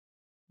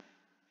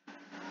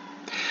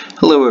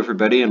Hello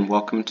everybody, and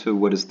welcome to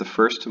what is the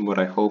first and what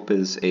I hope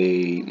is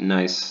a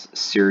nice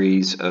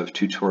series of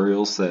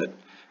tutorials that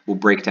will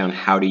break down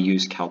how to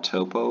use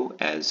Caltopo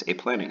as a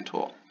planning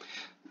tool.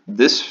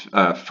 This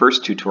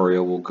first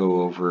tutorial will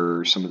go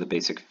over some of the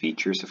basic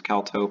features of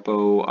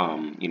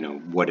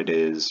Caltopo, what it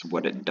is,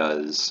 what it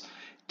does,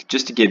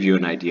 just to give you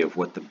an idea of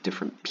what the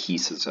different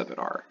pieces of it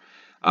are.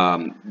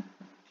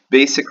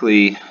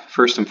 Basically,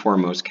 first and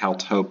foremost,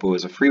 Caltopo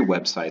is a free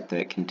website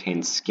that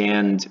contains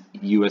scanned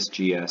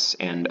USGS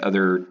and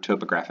other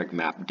topographic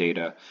map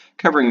data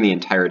covering the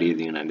entirety of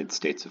the United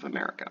States of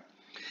America.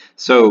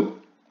 So,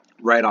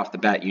 right off the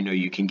bat,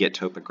 you can get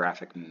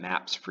topographic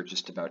maps for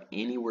just about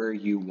anywhere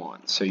you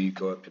want. So you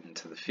go up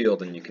into the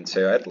field and you can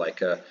say, I'd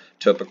like a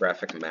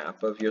topographic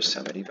map of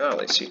Yosemite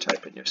Valley. So you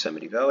type in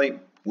Yosemite Valley,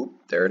 whoop,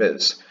 there it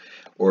is.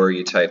 Or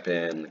you type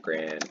in the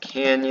Grand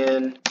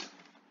Canyon,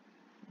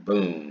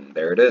 boom,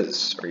 there it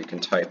is. Or you can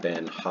type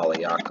in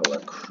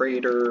Haleakala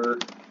Crater,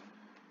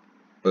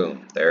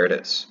 boom, there it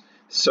is.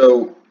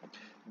 So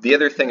the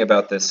other thing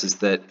about this is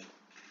that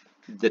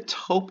the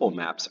topo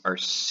maps are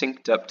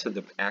synced up to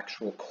the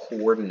actual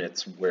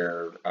coordinates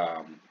where,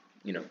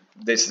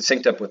 they're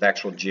synced up with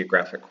actual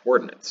geographic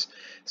coordinates.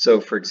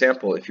 So for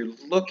example, if you're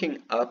looking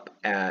up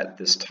at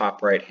this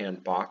top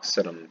right-hand box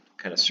that I'm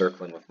kind of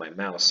circling with my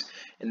mouse,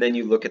 and then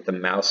you look at the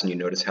mouse and you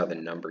notice how the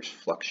numbers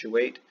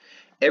fluctuate,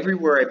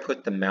 everywhere I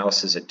put the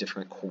mouse is a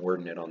different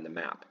coordinate on the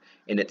map,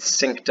 and it's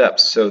synced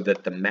up so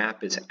that the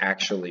map is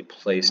actually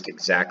placed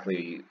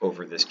exactly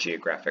over this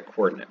geographic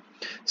coordinate.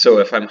 So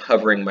if I'm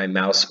hovering my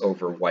mouse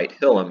over White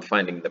Hill, I'm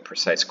finding the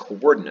precise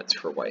coordinates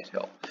for White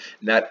Hill.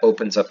 And that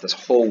opens up this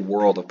whole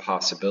world of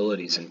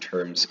possibilities in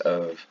terms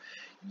of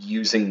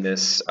using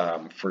this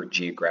for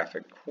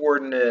geographic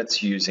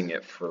coordinates, using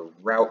it for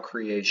route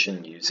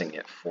creation, using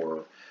it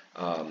for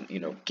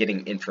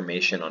getting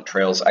information on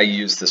trails. I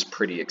use this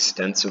pretty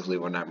extensively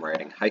when I'm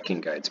writing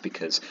hiking guides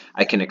because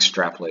I can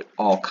extrapolate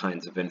all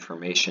kinds of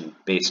information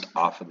based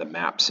off of the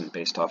maps and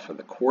based off of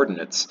the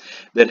coordinates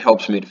that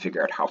helps me to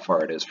figure out how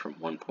far it is from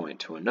one point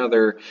to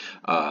another,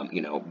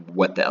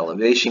 what the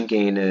elevation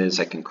gain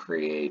is. I can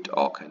create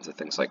all kinds of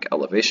things like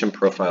elevation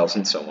profiles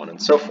and so on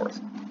and so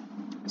forth.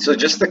 So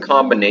just the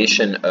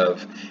combination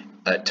of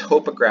a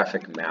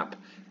topographic map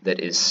that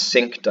is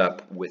synced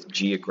up with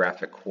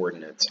geographic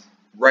coordinates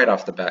right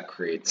off the bat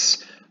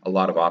creates a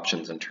lot of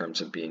options in terms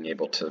of being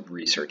able to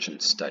research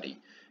and study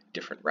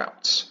different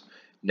routes.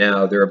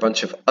 Now, there are a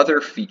bunch of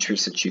other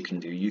features that you can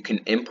do. You can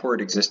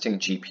import existing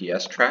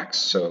GPS tracks,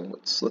 so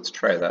let's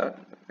try that.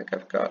 I think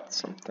I've got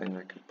something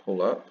I can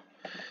pull up.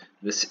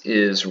 This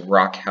is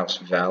Rockhouse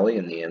Valley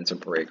in the Anza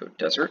Borrego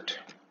Desert.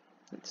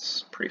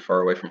 It's pretty far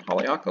away from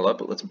Haleakala,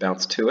 but let's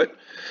bounce to it.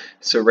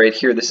 So right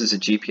here, this is a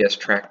GPS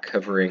track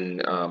covering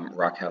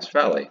Rockhouse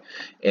Valley,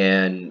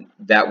 and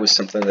that was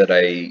something that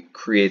I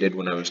created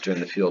when I was doing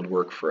the field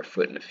work for A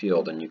Foot in a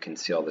Field, and you can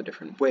see all the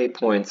different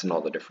waypoints and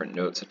all the different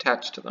notes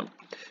attached to them.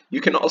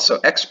 You can also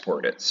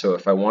export it, so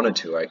if I wanted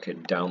to, I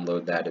could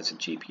download that as a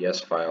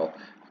GPS file.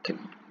 I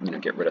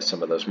can get rid of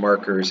some of those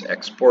markers,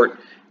 export.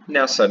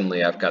 Now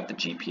suddenly I've got the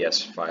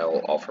GPS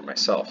file all for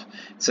myself.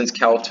 Since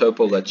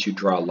Caltopo lets you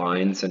draw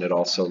lines and it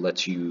also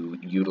lets you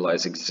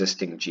utilize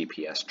existing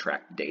GPS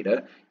track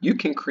data, you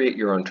can create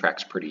your own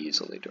tracks pretty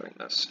easily doing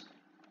this.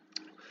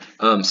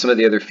 Some of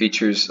the other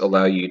features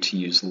allow you to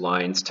use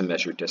lines to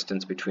measure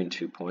distance between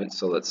 2 points.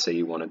 So let's say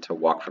you wanted to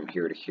walk from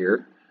here to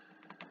here.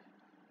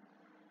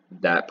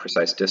 That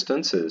precise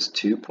distance is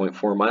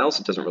 2.4 miles.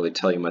 It doesn't really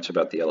tell you much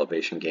about the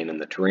elevation gain in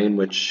the terrain,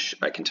 which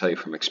I can tell you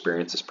from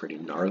experience is pretty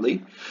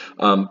gnarly.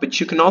 But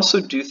you can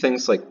also do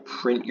things like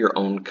print your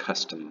own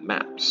custom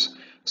maps.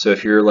 So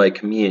if you're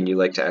like me and you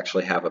like to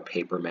actually have a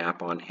paper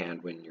map on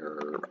hand when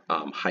you're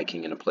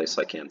hiking in a place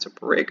like Anza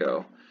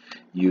Borrego,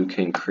 you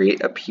can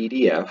create a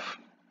PDF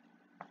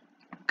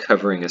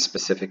covering a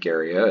specific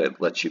area. It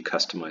lets you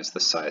customize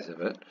the size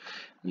of it.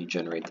 You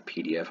generate the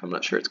PDF. I'm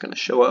not sure it's going to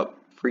show up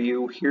for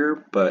you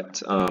here,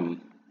 but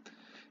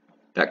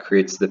that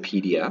creates the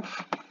PDF.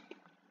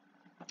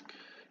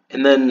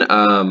 And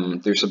then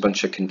there's a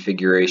bunch of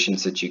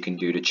configurations that you can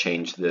do to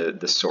change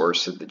the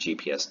source of the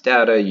GPS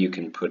data. You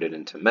can put it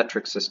into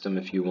metric system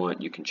if you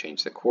want. You can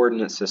change the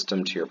coordinate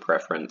system to your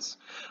preference.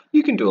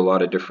 You can do a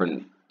lot of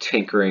different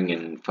tinkering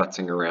and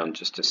futzing around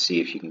just to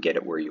see if you can get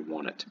it where you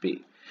want it to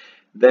be.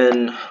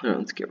 Then,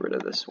 let's get rid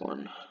of this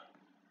one.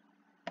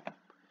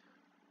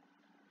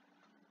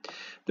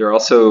 There are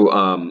also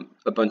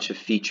a bunch of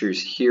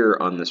features here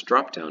on this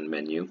drop-down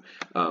menu.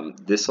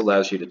 This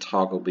allows you to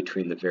toggle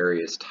between the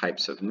various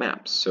types of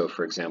maps. So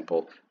for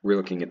example, we're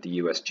looking at the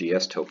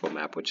USGS topo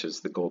map, which is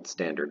the gold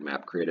standard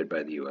map created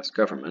by the US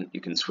government. You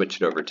can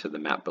switch it over to the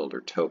map builder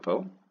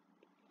topo.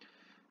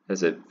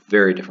 Has a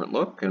very different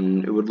look,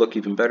 and it would look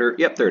even better.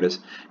 Yep, there it is.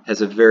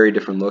 Has a very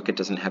different look. It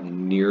doesn't have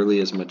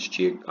nearly as much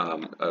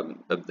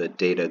of the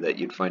data that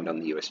you'd find on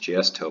the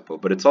USGS topo,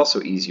 but it's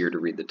also easier to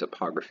read the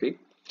topography.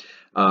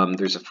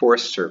 There's a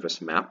Forest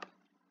Service map.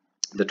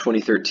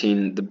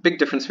 The big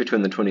difference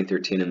between the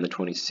 2013 and the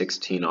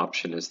 2016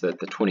 option is that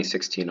the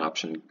 2016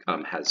 option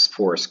has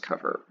forest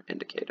cover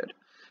indicated.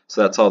 So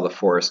that's all the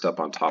forest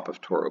up on top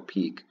of Toro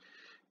Peak.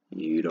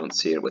 You don't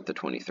see it with the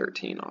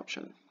 2013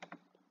 option.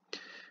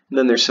 And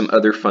then there's some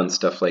other fun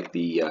stuff like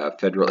the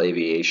Federal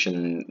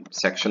Aviation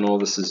Sectional.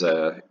 This is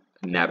a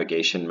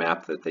navigation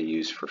map that they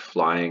use for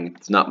flying.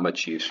 It's not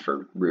much use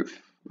for route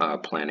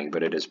planning,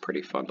 but it is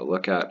pretty fun to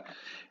look at.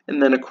 And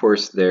then, of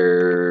course,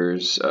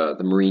 there's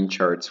the marine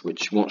charts,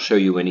 which won't show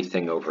you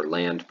anything over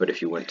land, but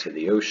if you went to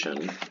the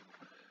ocean,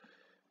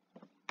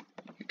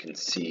 you can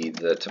see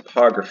the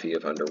topography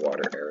of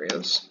underwater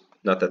areas.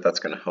 Not that that's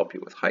going to help you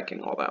with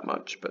hiking all that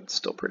much, but it's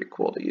still pretty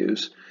cool to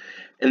use.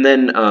 And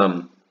then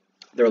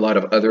there are a lot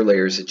of other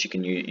layers that you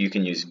can use. You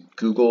can use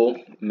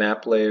Google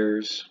map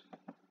layers.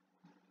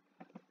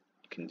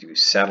 You can do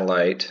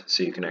satellite,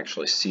 so you can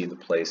actually see the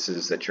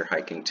places that you're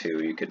hiking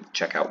to. You could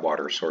check out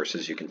water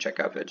sources. You can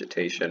check out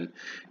vegetation.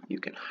 You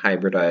can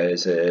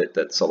hybridize it.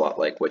 That's a lot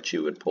like what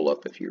you would pull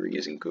up if you were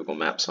using Google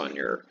Maps on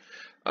your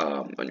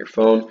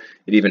phone.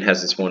 It even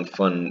has this one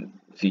fun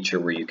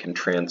feature where you can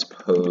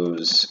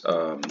transpose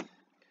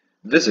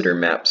visitor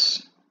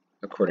maps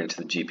according to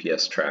the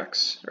GPS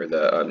tracks, or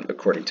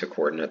according to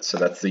coordinates. So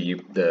that's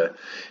the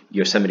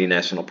Yosemite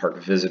National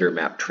Park visitor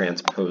map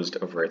transposed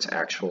over its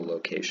actual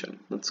location.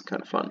 That's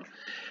kind of fun.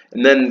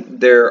 And then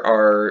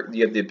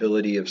you have the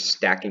ability of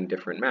stacking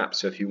different maps.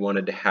 So if you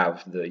wanted to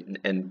have the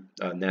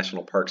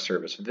National Park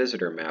Service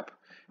visitor map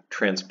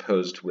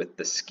transposed with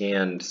the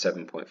scanned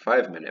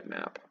 7.5 minute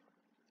map,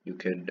 you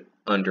could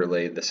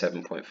underlay the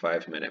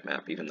 7.5 minute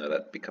map, even though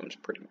that becomes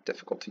pretty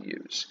difficult to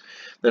use.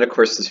 Then, of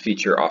course, this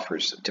feature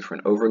offers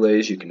different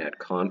overlays. You can add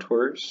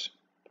contours.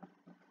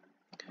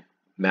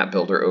 Map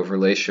Builder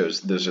overlay shows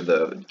those are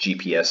the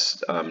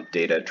GPS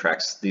data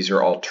tracks. These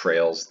are all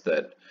trails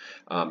that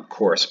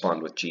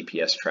correspond with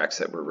GPS tracks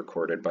that were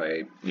recorded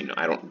by,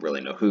 I don't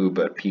really know who,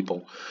 but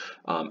people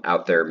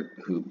out there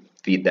who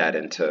feed that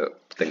into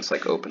things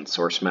like Open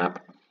Source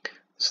Map.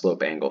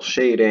 Slope angle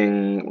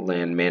shading,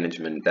 land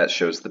management, that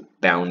shows the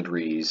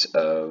boundaries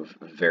of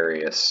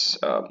various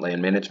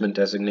land management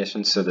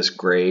designations. So this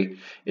gray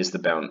is the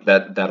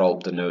that all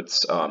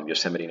denotes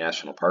Yosemite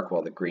National Park,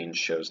 while the green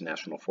shows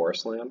national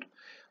forest land.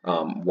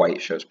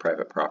 White shows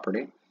private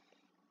property.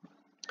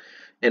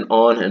 And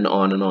on and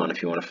on and on.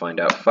 If you want to find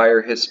out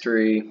fire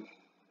history,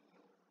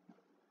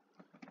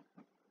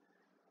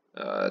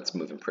 it's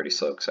moving pretty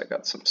slow because I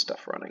got some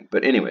stuff running.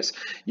 But anyways,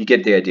 you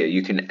get the idea.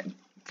 You can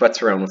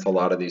futz around with a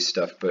lot of these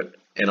stuff,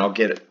 and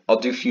I'll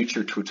do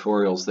future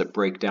tutorials that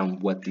break down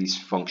what these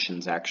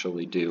functions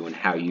actually do and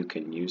how you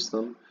can use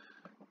them.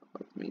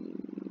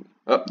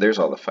 Oh, there's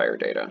all the fire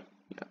data.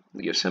 Yeah,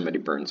 the Yosemite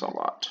burns a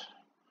lot.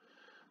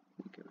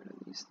 Get rid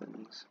of these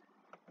things.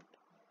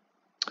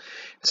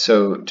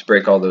 So to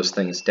break all those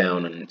things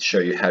down and show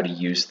you how to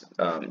use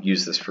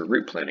this for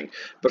route planning.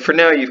 But for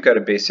now, you've got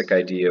a basic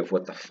idea of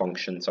what the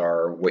functions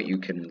are, what you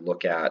can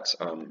look at.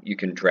 You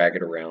can drag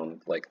it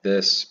around like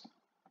this.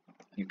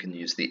 You can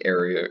use the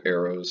area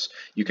arrows.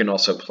 You can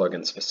also plug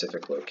in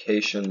specific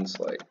locations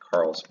like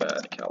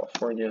Carlsbad,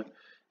 California.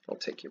 It'll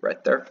take you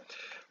right there.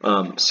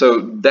 So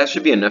that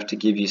should be enough to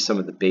give you some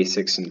of the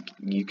basics, and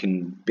you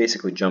can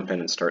basically jump in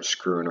and start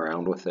screwing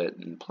around with it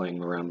and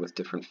playing around with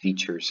different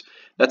features.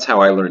 That's how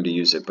I learned to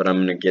use it, but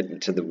I'm going to get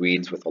into the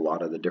weeds with a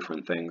lot of the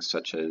different things,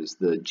 such as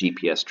the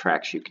GPS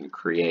tracks you can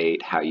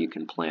create, how you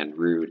can plan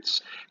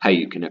routes, how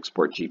you can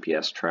export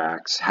GPS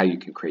tracks, how you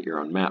can create your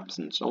own maps,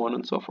 and so on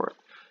and so forth.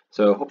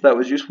 So hope that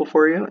was useful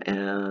for you,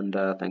 and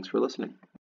thanks for listening.